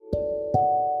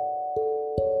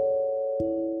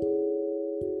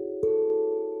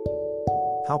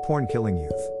How porn killing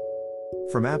youth.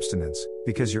 From abstinence,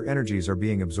 because your energies are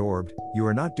being absorbed, you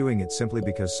are not doing it simply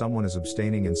because someone is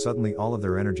abstaining and suddenly all of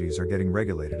their energies are getting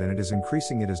regulated and it is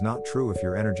increasing. It is not true. If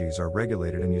your energies are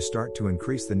regulated and you start to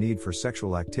increase the need for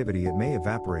sexual activity, it may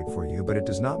evaporate for you, but it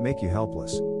does not make you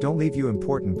helpless. Don't leave you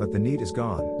important, but the need is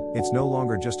gone. It's no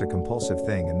longer just a compulsive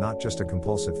thing and not just a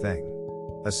compulsive thing.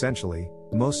 Essentially,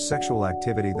 most sexual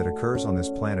activity that occurs on this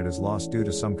planet is lost due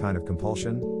to some kind of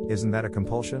compulsion. Isn't that a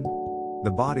compulsion? The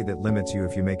body that limits you.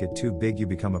 If you make it too big, you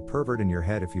become a pervert in your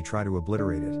head. If you try to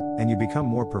obliterate it, and you become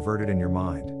more perverted in your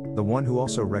mind. The one who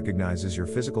also recognizes your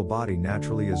physical body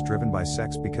naturally is driven by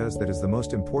sex, because that is the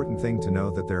most important thing to know,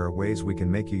 that there are ways we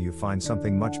can make you find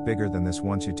something much bigger than this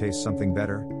once you taste something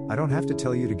better. I don't have to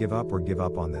tell you to give up or give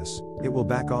up on this. It will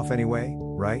back off anyway,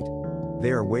 right?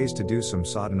 There are ways to do some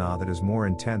sadhana that is more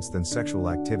intense than sexual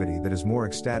activity, that is more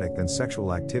ecstatic than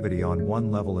sexual activity on one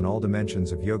level in all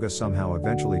dimensions of yoga, somehow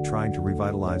eventually trying to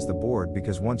revitalize the board,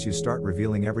 because once you start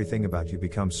revealing everything about you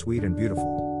become sweet and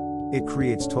beautiful. It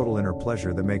creates total inner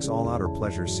pleasure that makes all outer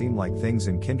pleasures seem like things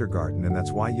in kindergarten, and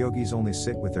that's why yogis only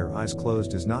sit with their eyes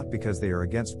closed, is not because they are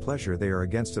against pleasure, they are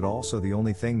against it all. So the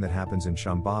only thing that happens in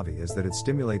Shambhavi is that it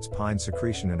stimulates pine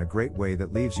secretion in a great way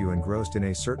that leaves you engrossed in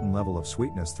a certain level of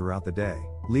sweetness throughout the day,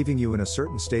 leaving you in a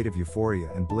certain state of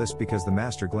euphoria and bliss because the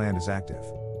master gland is active.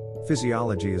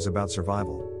 Physiology is about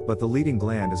survival, but the leading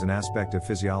gland is an aspect of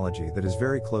physiology that is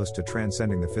very close to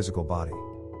transcending the physical body.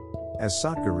 As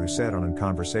Satguru said on a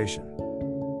conversation,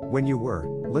 when you were,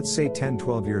 let's say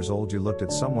 10-12 years old, you looked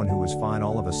at someone who was fine,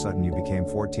 all of a sudden you became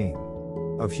 14.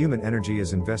 Of human energy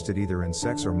is invested either in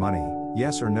sex or money,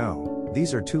 yes or no.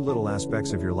 These are two little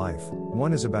aspects of your life.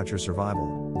 One is about your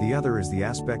survival, the other is the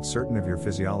aspect certain of your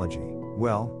physiology.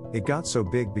 Well, it got so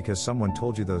big because someone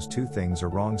told you those two things are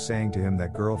wrong, saying to him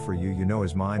that girl for you, you know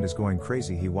his mind is going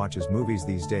crazy. He watches movies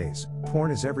these days, porn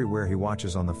is everywhere, he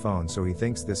watches on the phone, so he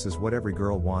thinks this is what every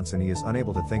girl wants and he is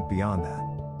unable to think beyond that.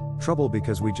 Trouble,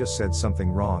 because we just said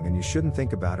something wrong, and you shouldn't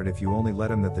think about it if you only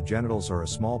let him. That the genitals are a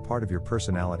small part of your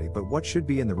personality, but what should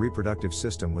be in the reproductive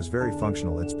system was very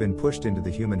functional. It's been pushed into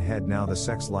the human head now. The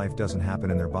sex life doesn't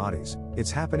happen in their bodies, it's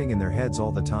happening in their heads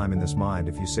all the time, in this mind.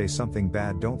 If you say something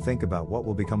bad, don't think about what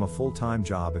will become a full-time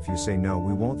job. If you say no,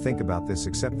 we won't think about this,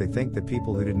 except they think that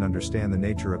people who didn't understand the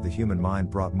nature of the human mind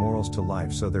brought morals to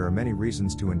life. So there are many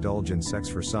reasons to indulge in sex.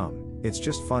 For some, it's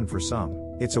just fun. For some,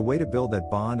 it's a way to build that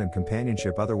bond and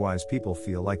companionship. Otherwise, people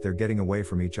feel like they're getting away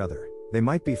from each other. They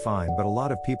might be fine, but a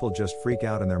lot of people just freak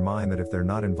out in their mind that if they're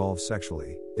not involved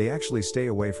sexually, they actually stay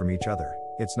away from each other.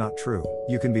 It's not true.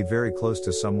 You can be very close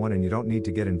to someone and you don't need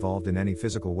to get involved in any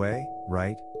physical way,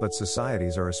 right? But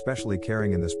societies are especially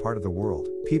caring in this part of the world.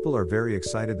 People are very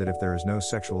excited that if there is no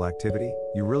sexual activity,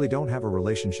 you really don't have a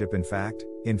relationship. In fact,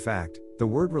 the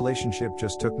word relationship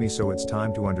just took me, so it's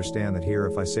time to understand that here.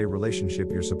 If I say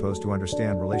relationship, you're supposed to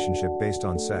understand relationship based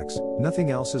on sex. Nothing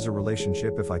else is a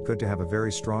relationship. If I could to have a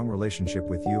very strong relationship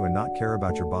with you and not care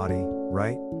about your body,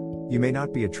 right? You may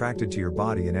not be attracted to your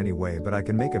body in any way, but I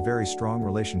can make a very strong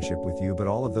relationship with you, but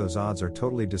all of those odds are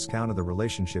totally discounted. The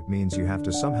relationship means you have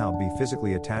to somehow be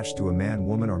physically attached to a man,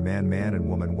 woman, or man and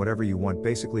woman, whatever you want.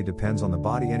 Basically depends on the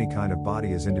body. Any kind of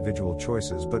body is individual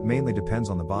choices, but mainly depends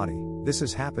on the body. This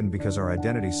has happened because our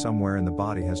identity somewhere in the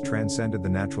body has transcended the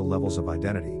natural levels of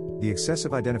identity. The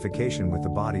excessive identification with the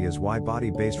body is why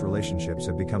body-based relationships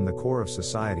have become the core of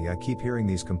society. I keep hearing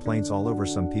these complaints all over.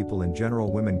 Some people in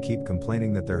general, women keep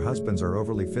complaining that their husbands are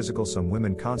overly physical. Some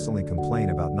women constantly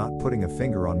complain about not putting a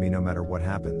finger on me no matter what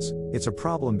happens. It's a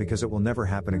problem because it will never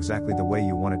happen exactly the way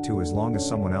you want it to as long as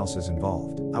someone else is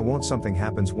involved. I won't something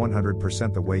happens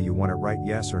 100% the way you want it, right?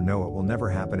 Yes or no, it will never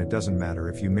happen. It doesn't matter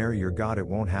if you marry your God, it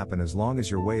won't happen as long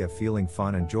as your way of feeling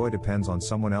fun and joy depends on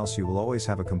someone else. You will always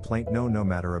have a complaint, no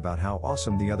matter about how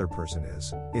awesome the other person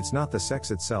is. It's not the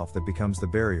sex itself that becomes the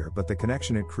barrier, but the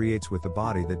connection it creates with the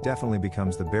body that definitely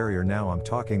becomes the barrier. Now I'm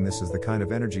talking. This is the kind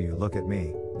of energy you look at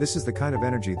me. This is the kind of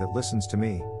energy that listens to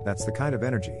me. That's the kind of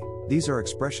energy. These are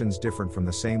expressions different from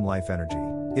the same life energy.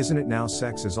 Isn't it now?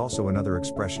 Sex is also another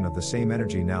expression of the same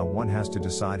energy. Now one has to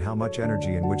decide how much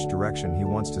energy, in which direction he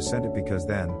wants to send it, because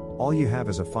then, all you have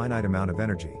is a finite amount of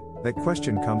energy. That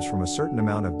question comes from a certain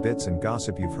amount of bits and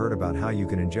gossip you've heard about how you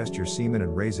can ingest your semen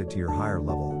and raise it to your higher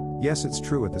level. Yes, it's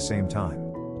true at the same time.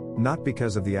 Not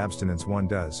because of the abstinence one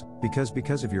does,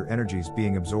 because of your energies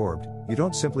being absorbed. You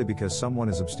don't simply because someone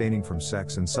is abstaining from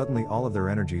sex and suddenly all of their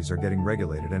energies are getting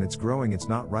regulated and it's growing. It's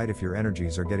not right. If your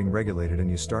energies are getting regulated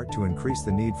and you start to increase,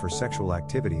 the need for sexual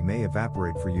activity may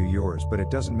evaporate for you, yours, but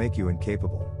it doesn't make you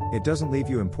incapable. It doesn't leave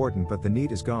you important, but the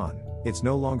need is gone. It's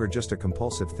no longer just a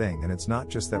compulsive thing, and it's not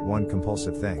just that one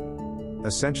compulsive thing.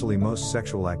 Essentially, most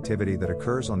sexual activity that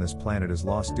occurs on this planet is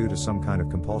lost due to some kind of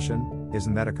compulsion.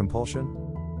 Isn't that a compulsion?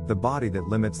 The body that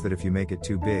limits that if you make it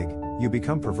too big, you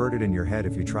become perverted in your head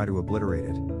if you try to obliterate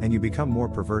it, and you become more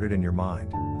perverted in your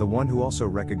mind. The one who also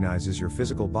recognizes your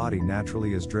physical body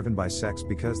naturally is driven by sex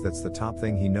because that's the top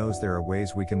thing he knows. There are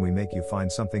ways we make you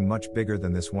find something much bigger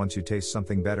than this once you taste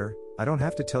something better. I don't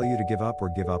have to tell you to give up or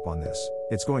give up on this.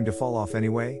 It's going to fall off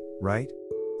anyway, right?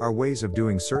 Are ways of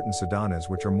doing certain sadhanas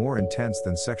which are more intense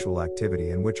than sexual activity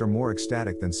and which are more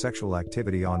ecstatic than sexual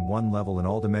activity on one level in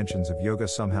all dimensions of yoga,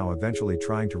 somehow eventually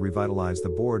trying to revitalize the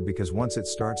board, because once it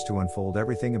starts to unfold,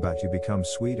 everything about you becomes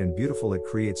sweet and beautiful. It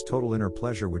creates total inner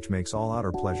pleasure which makes all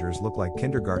outer pleasures look like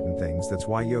kindergarten things. That's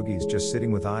why yogis just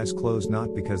sitting with eyes closed,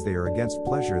 not because they are against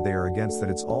pleasure, they are against that.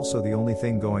 It's also the only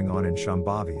thing going on in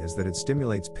Shambhavi is that it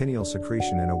stimulates pineal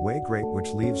secretion in a way great which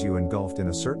leaves you engulfed in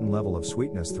a certain level of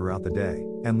sweetness throughout the day,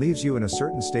 and leaves you in a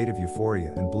certain state of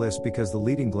euphoria and bliss because the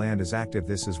leading gland is active.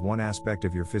 This is one aspect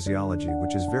of your physiology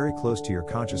which is very close to your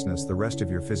consciousness. The rest of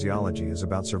your physiology is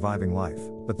about surviving life.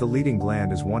 But the leading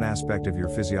gland is one aspect of your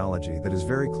physiology that is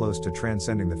very close to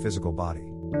transcending the physical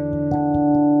body.